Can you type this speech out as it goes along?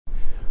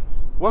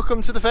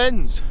Welcome to the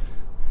Fens.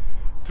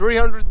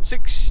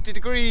 360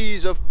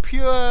 degrees of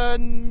pure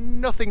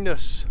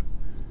nothingness.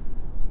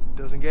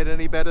 Doesn't get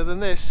any better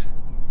than this.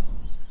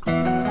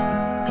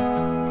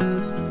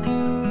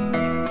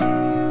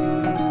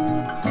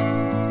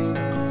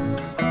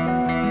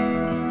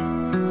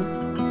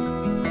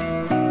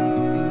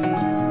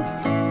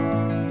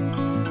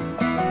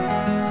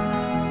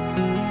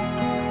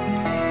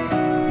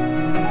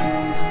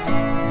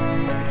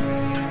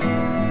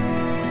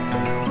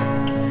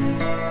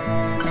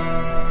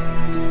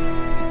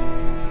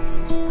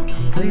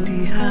 Way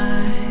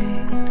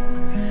behind,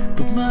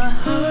 but my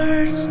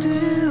heart's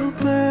still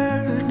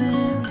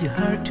burning. You're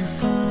hard to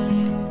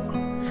find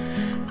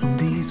on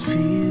these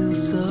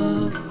fields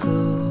of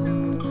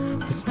gold.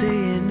 I'm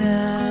staying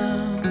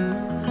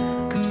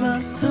now, 'cause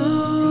my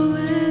soul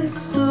is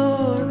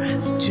sore.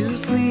 So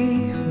just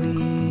leave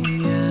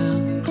me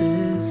out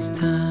this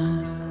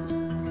time.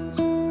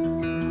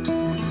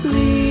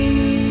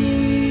 Leave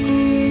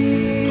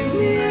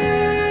me out.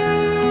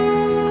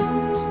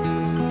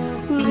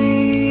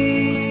 Leave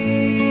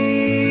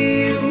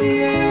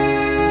me out.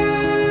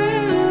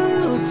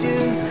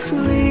 Just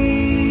leave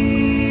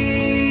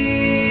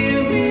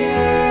me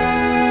out.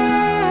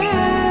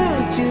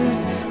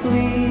 Just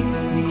leave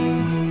me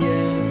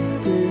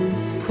out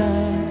this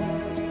time.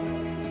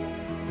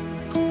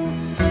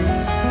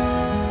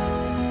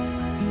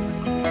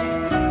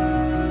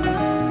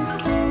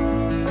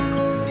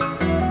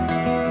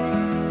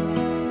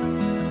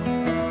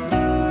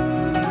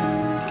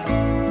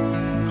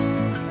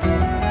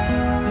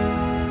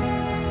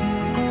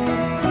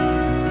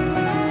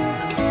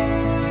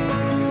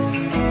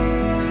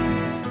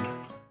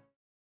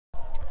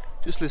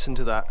 Just listen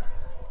to that.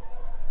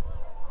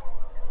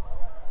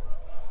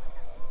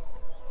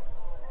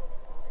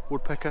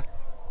 Woodpecker.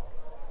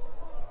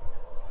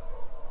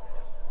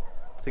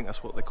 I think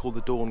that's what they call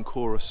the dawn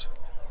chorus.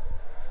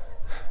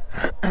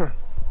 I'm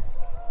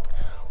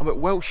at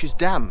Welches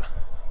Dam,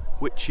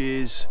 which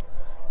is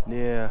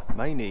near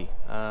Manea,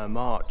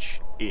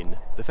 March in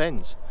the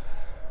Fens,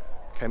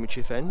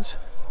 Cambridgeshire Fens,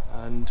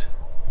 and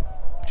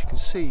as you can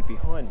see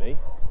behind me,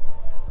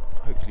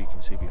 hopefully you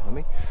can see behind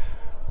me,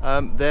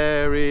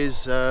 there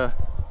is an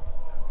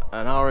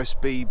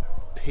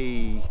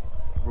RSPB,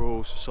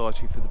 Royal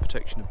Society for the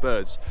Protection of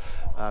Birds,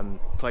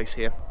 place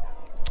here,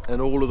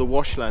 and all of the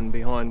washland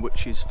behind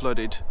which is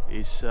flooded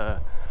is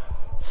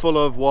full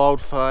of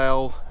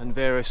wildfowl and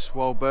various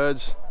wild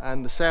birds,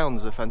 and the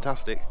sounds are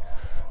fantastic.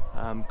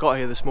 Got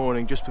here this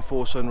morning just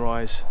before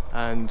sunrise,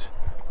 and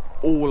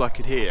all I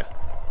could hear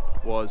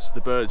was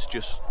the birds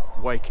just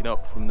waking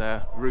up from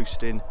their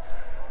roosting,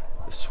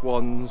 the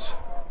swans.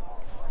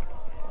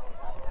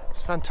 It's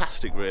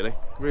fantastic,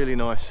 really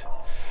nice.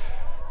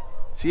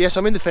 So yes,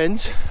 I'm in the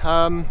Fens.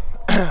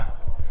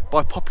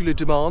 By popular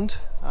demand,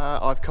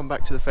 I've come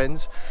back to the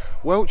Fens.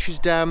 Welches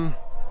Dam,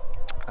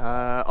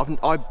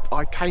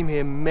 I came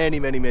here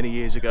many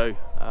years ago,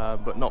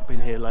 but not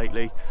been here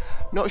lately.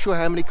 Not sure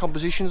how many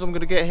compositions I'm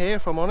going to get here,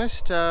 if I'm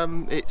honest.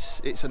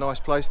 It's a nice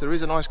place. There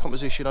is a nice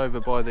composition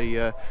over by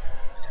the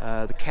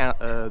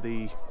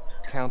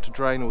counter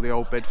drain, or the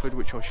old Bedford,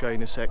 which I'll show you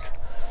in a sec.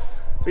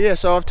 But yeah,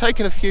 so I've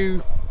taken a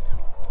few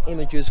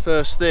images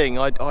first thing.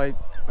 I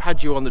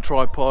had you on the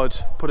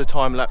tripod, put a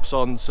time lapse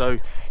on, so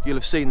you'll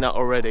have seen that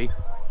already.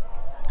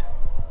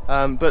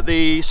 But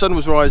the sun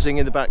was rising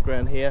in the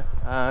background here,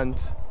 and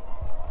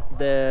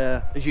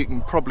there, as you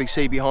can probably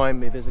see behind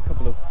me, there's a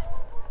couple of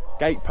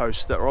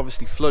gateposts that are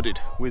obviously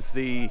flooded with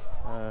the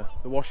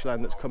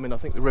washland that's coming. I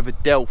think the River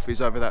Delph is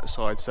over that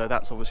side, so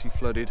that's obviously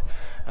flooded,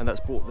 and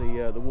that's brought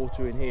the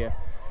water in here.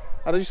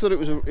 And I just thought it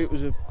was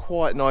a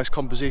quite nice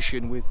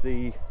composition with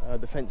the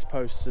fence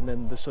posts and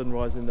then the sun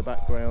rising in the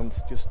background,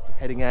 just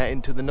heading out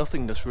into the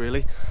nothingness,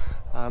 really.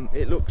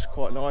 It looks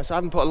quite nice. I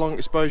haven't put a long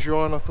exposure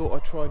on. I thought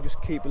I'd try and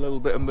just keep a little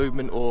bit of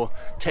movement or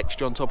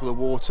texture on top of the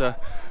water,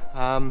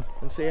 and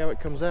see how it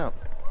comes out.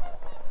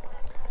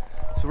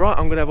 So right,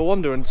 I'm going to have a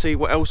wander and see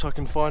what else I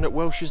can find at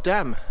Welches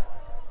Dam.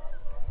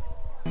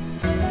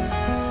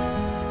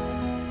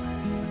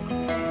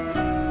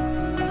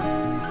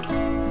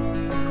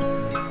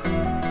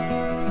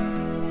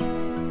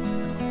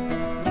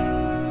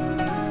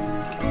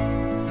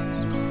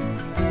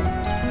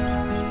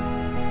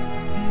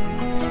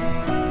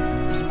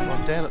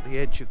 Down at the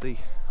edge of the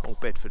old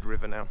Bedford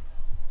River now,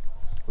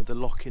 with the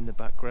lock in the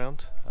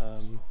background,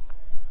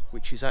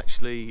 which is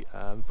actually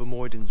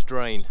Vermeuden's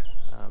Drain.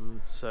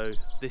 So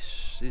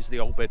this is the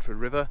old Bedford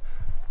River.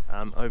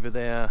 Over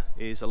there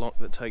is a lock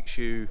that takes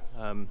you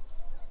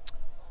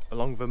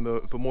along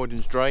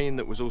Vermeuden's Drain,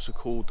 that was also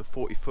called the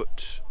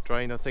 40-foot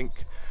drain, I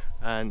think.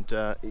 And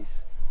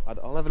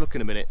I'll have a look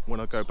in a minute when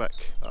I go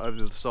back over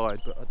to the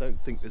side, but I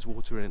don't think there's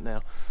water in it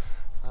now.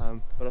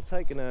 But I've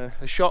taken a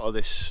shot of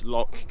this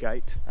lock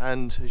gate,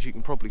 and as you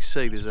can probably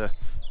see, there's a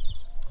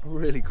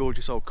really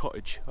gorgeous old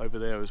cottage over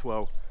there as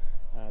well,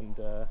 and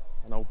an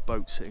old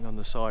boat sitting on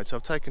the side. So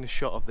I've taken a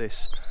shot of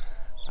this.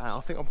 I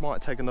think I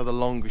might take another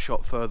longer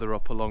shot further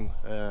up along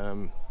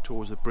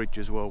towards the bridge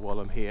as well while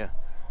I'm here.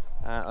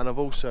 And I've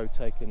also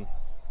taken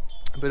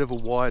a bit of a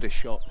wider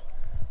shot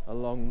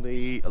along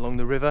the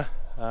river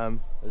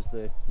as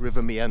the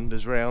river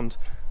meanders round,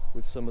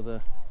 with some of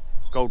the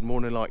golden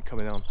morning light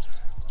coming on,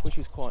 which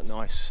is quite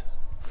nice.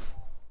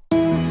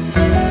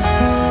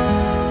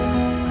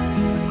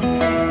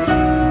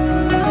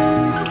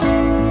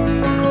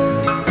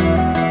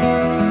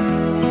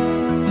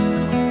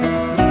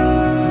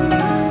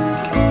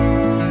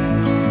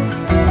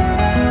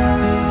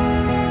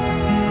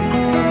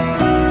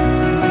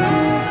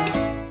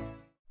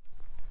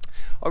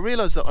 I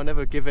realise that I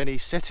never give any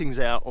settings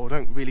out, or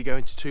don't really go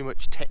into too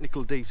much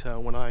technical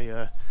detail when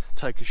I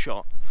take a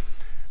shot.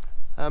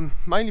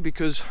 Mainly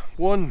because,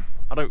 one,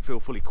 I don't feel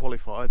fully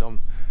qualified,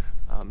 I'm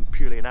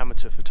purely an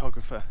amateur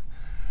photographer,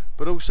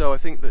 but also I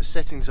think that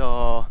settings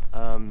are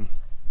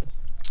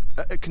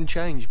it can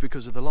change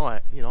because of the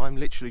light. You know, I'm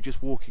literally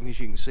just walking, as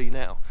you can see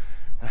now,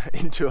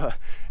 into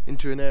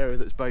an area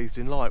that's bathed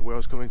in light where I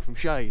was coming from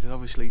shade, and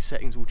obviously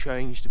settings will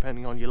change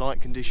depending on your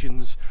light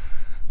conditions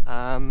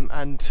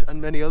and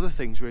many other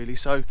things really.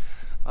 So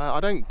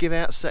I don't give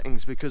out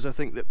settings because I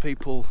think that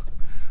people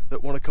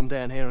that want to come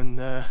down here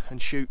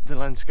and shoot the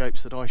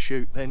landscapes that I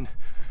shoot, then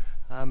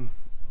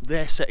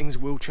their settings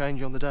will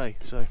change on the day.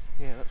 So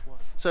yeah, that's why.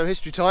 So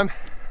history time.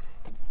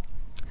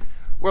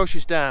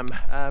 Welches Dam,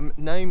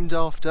 named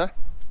after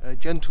a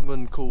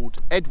gentleman called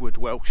Edward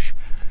Welsh,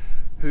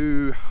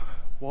 who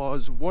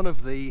was one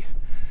of the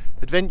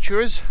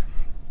adventurers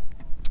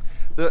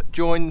that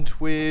joined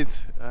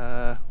with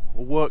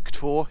or worked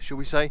for, shall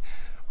we say,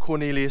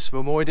 Cornelius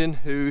Vermuyden,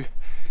 who,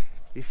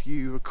 if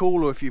you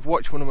recall, or if you've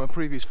watched one of my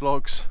previous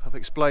vlogs, I've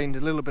explained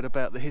a little bit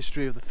about the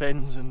history of the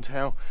Fens and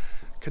how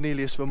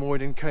Cornelius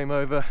Vermuyden came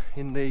over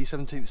in the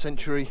 17th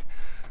century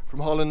from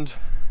Holland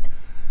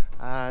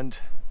and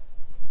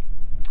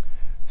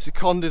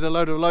seconded a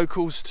load of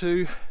locals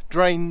to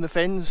drain the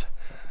Fens.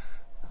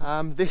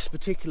 This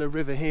particular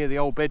river here, the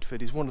Old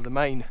Bedford, is one of the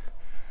main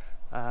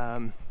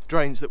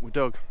drains that were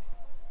dug,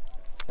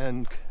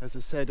 and as I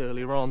said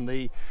earlier on,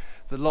 the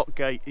lock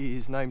gate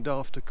is named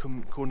after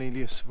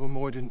Cornelius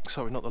Vermuyden.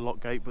 Sorry, not the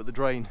lock gate, but the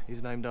drain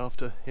is named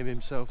after him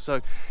himself.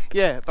 So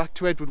yeah, back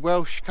to Edward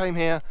Welsh, came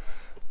here,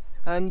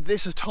 and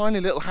this is a tiny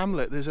little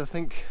hamlet. There's, I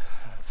think,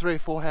 3 or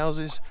 4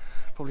 houses,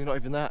 probably not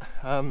even that.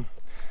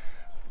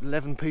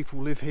 11 people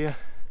live here,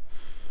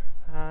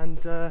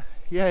 and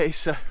yeah,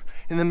 it's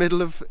in the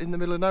middle of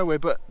nowhere.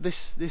 But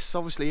this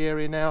obviously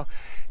area now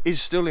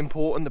is still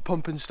important. The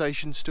pumping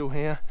station's still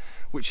here,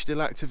 which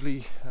still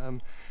actively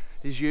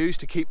is used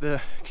to keep the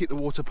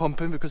water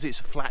pumping, because it's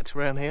flat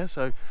around here,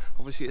 so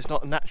obviously it's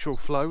not a natural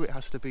flow, it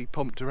has to be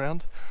pumped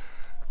around.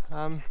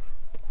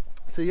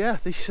 So yeah,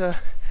 this I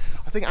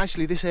think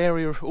actually this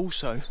area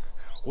also,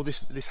 or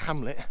this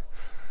hamlet,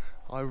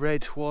 I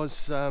read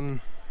was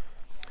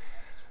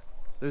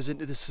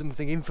there's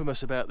something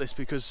infamous about this,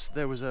 because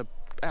there was a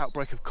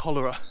outbreak of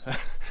cholera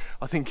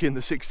I think in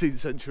the 16th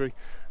century,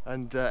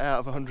 and out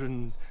of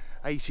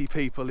 180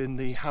 people in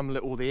the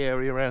hamlet or the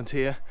area around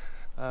here,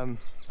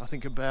 I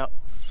think about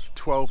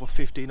 12 or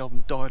 15 of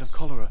them died of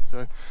cholera.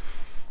 So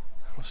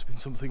must have been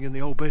something in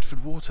the Old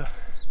Bedford water.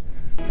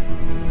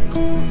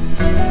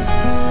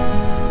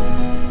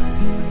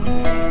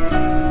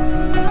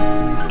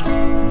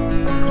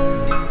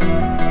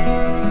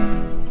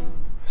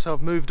 So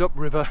I've moved up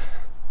river,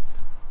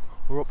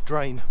 or up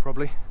drain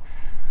probably,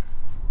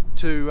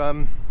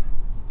 to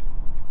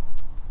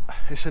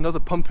it's another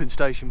pumping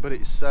station, but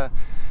it's there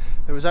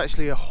was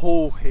actually a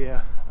hall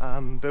here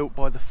built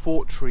by the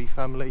Fortrey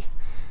family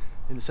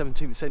in the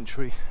 17th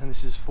century, and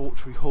this is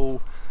Fortrey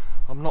Hall.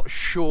 I'm not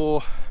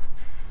sure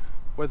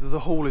whether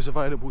the hall is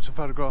available to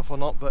photograph or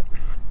not, but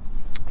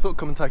I thought I'd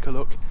come and take a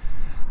look.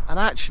 And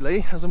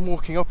actually, as I'm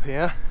walking up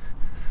here,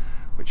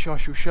 which I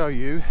shall show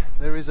you,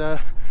 there is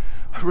a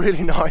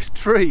really nice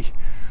tree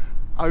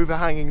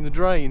overhanging the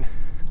drain,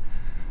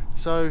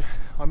 so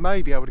I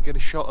may be able to get a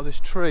shot of this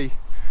tree.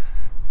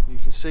 You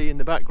can see in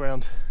the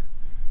background,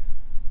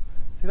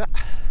 see that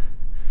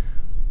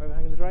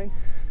overhanging the drain.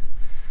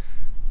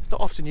 It's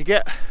not often you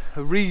get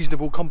a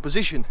reasonable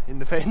composition in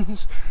the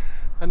Fens,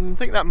 and I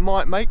think that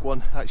might make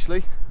one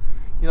actually.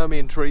 You know me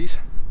and trees,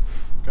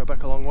 go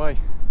back a long way.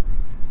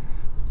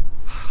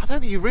 I don't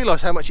think you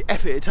realise how much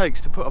effort it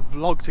takes to put a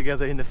vlog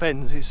together in the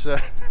Fens. It's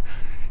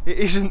it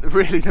isn't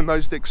really the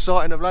most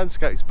exciting of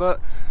landscapes,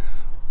 but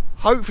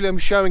hopefully I'm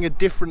showing a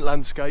different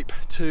landscape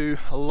to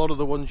a lot of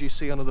the ones you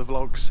see on other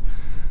vlogs.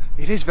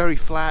 It is very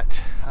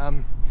flat,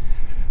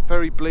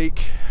 very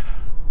bleak,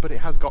 but it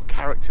has got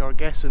character, I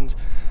guess, and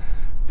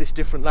this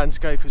different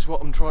landscape is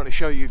what I'm trying to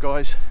show you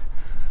guys,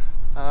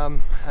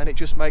 and it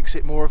just makes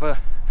it more of a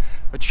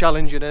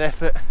challenge and an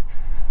effort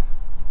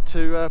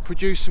to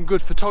produce some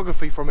good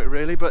photography from it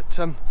really. But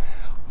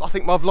I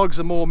think my vlogs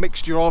are more a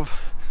mixture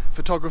of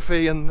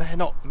photography, and they're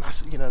not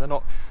massive, you know, they're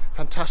not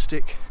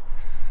fantastic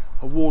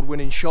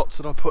award-winning shots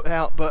that I put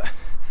out, but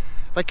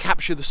they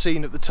capture the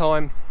scene at the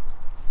time,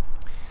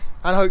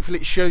 and hopefully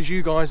it shows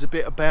you guys a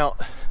bit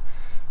about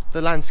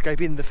the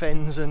landscape in the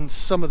Fens and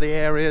some of the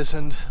areas,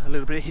 and a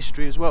little bit of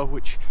history as well,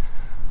 which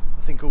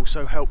I think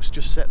also helps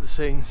just set the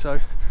scene.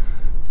 So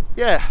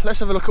yeah, let's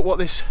have a look at what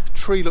this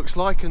tree looks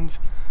like and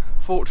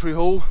Fortrey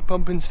Hall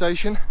pumping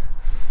station,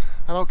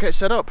 and I'll get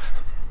set up.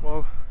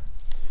 Well,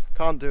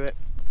 can't do it.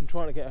 I'm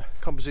trying to get a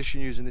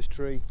composition using this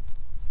tree.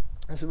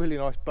 There's a really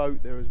nice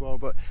boat there as well,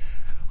 but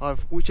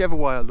whichever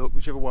way I look,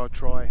 whichever way I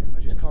try, I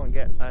just can't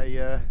get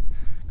a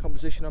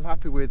composition I'm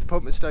happy with. The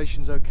pumping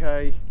station's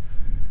okay.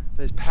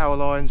 There's power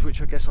lines,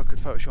 which I guess I could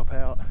Photoshop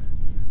out.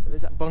 But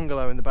there's that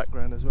bungalow in the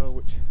background as well,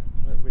 which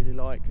I don't really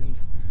like, and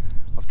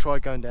I've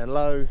tried going down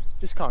low,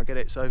 just can't get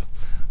it, so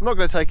I'm not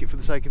going to take it for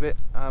the sake of it.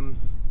 I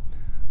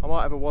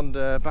might have a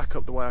wander back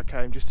up the way I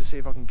came just to see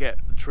if I can get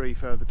the tree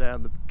further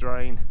down the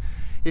drain.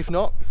 If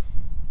not,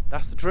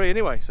 that's the tree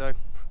anyway, so.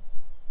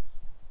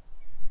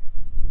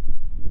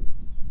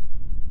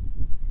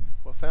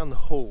 Well, I found the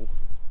hall.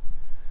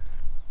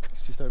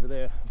 It's just over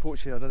there.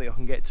 Unfortunately, I don't think I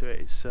can get to it.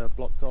 It's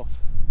blocked off.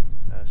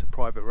 It's a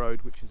private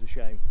road, which is a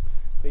shame.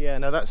 But yeah,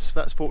 no, that's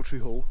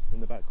Fortrey Hall in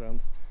the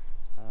background.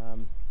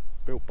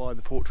 Built by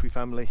the Fortrey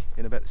family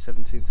in about the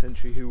 17th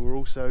century, who were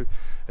also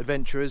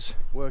adventurers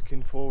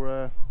working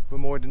for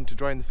Morden to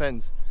drain the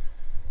Fens.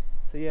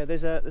 So yeah,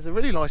 there's a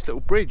really nice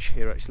little bridge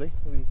here actually,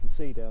 that you can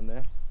see down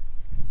there.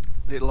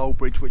 Little old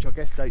bridge, which I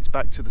guess dates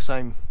back to the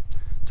same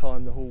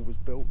time the hall was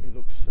built. It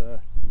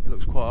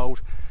looks quite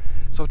old.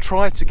 So I've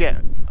tried to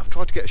get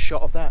a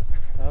shot of that.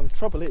 The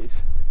trouble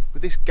is,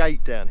 with this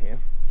gate down here,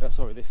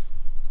 this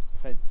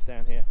fence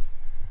down here,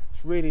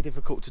 it's really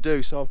difficult to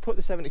do. So I've put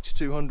the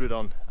 70-200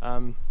 on,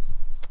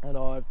 and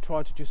I've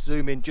tried to just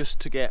zoom in just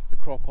to get the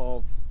crop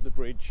of the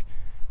bridge.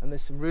 And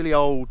there's some really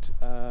old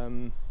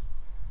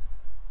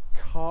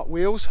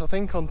cartwheels, I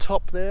think, on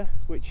top there,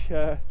 which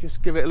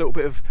just give it a little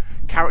bit of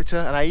character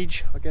and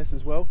age, I guess,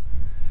 as well.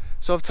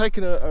 So I've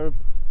taken a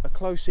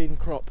close-in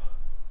crop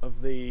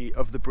of the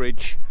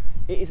bridge.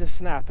 It is a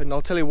snap, and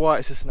I'll tell you why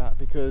it's a snap,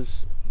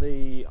 because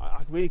I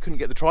really couldn't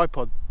get the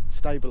tripod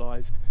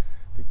stabilised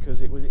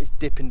because it's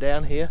dipping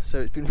down here,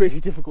 so it's been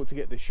really difficult to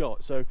get this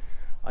shot. So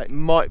it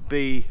might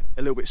be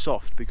a little bit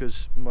soft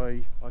because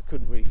I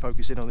couldn't really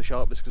focus in on the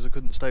sharpness because I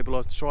couldn't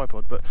stabilise the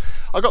tripod, but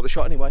I got the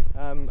shot anyway.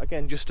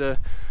 Again, just a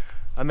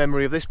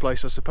memory of this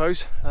place, I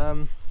suppose.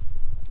 So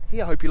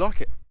yeah, I hope you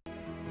like it.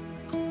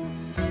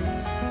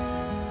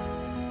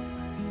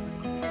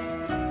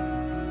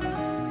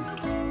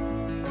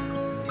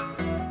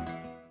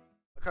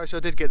 Okay, so I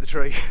did get the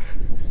tree.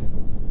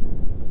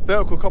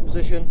 Vertical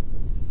composition,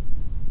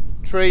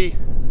 tree,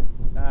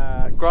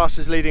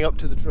 grasses leading up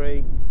to the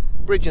tree,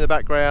 bridge in the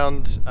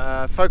background,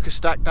 focus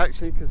stacked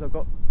actually, because I've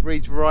got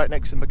reeds right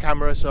next to my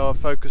camera, so I've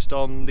focused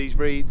on these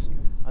reeds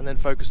and then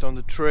focused on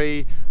the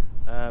tree,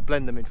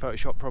 blend them in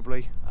Photoshop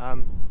probably.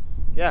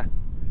 Yeah,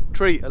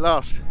 tree at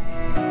last.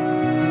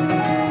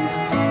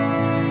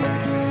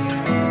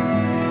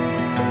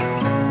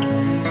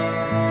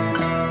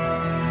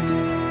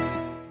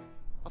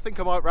 I think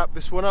I might wrap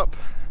this one up.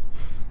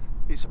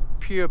 It's a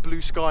pure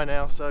blue sky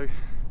now, so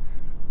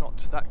not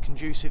that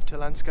conducive to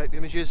landscape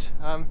images.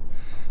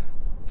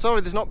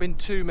 Sorry there's not been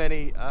too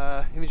many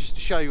images to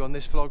show you on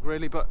this vlog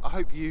really, but I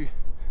hope you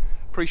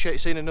appreciate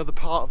seeing another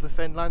part of the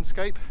fen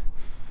landscape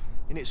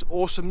in its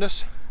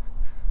awesomeness.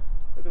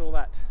 Look at all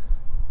that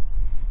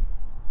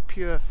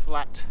pure,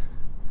 flat,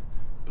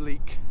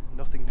 bleak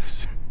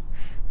nothingness.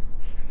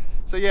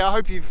 So yeah, I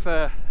hope you've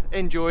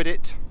enjoyed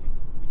it.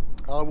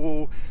 I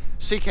will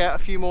seek out a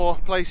few more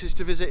places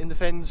to visit in the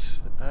Fens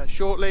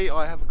shortly.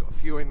 I have got a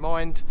few in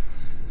mind.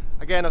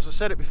 Again, as I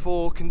said it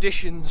before,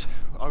 conditions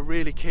are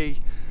really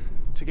key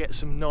to get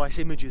some nice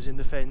images in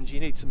the Fens. You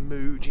need some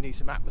mood, you need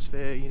some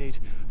atmosphere, you need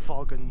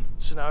fog and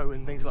snow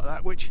and things like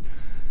that, which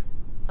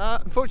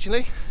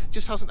unfortunately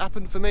just hasn't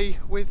happened for me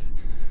with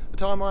the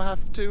time I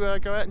have to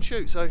go out and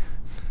shoot. So,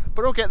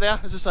 but I'll get there.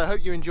 As I say, I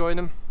hope you're enjoying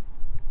them.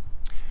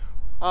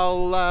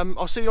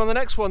 I'll see you on the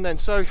next one then.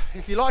 So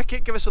if you like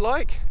it, give us a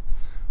like.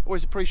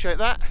 Always appreciate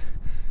that.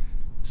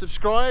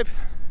 Subscribe,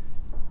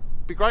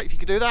 be great if you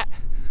could do that,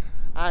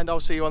 and I'll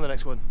see you on the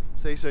next one.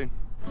 See you soon.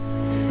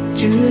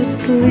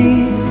 Just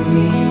leave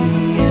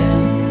me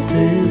at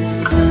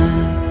this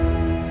time.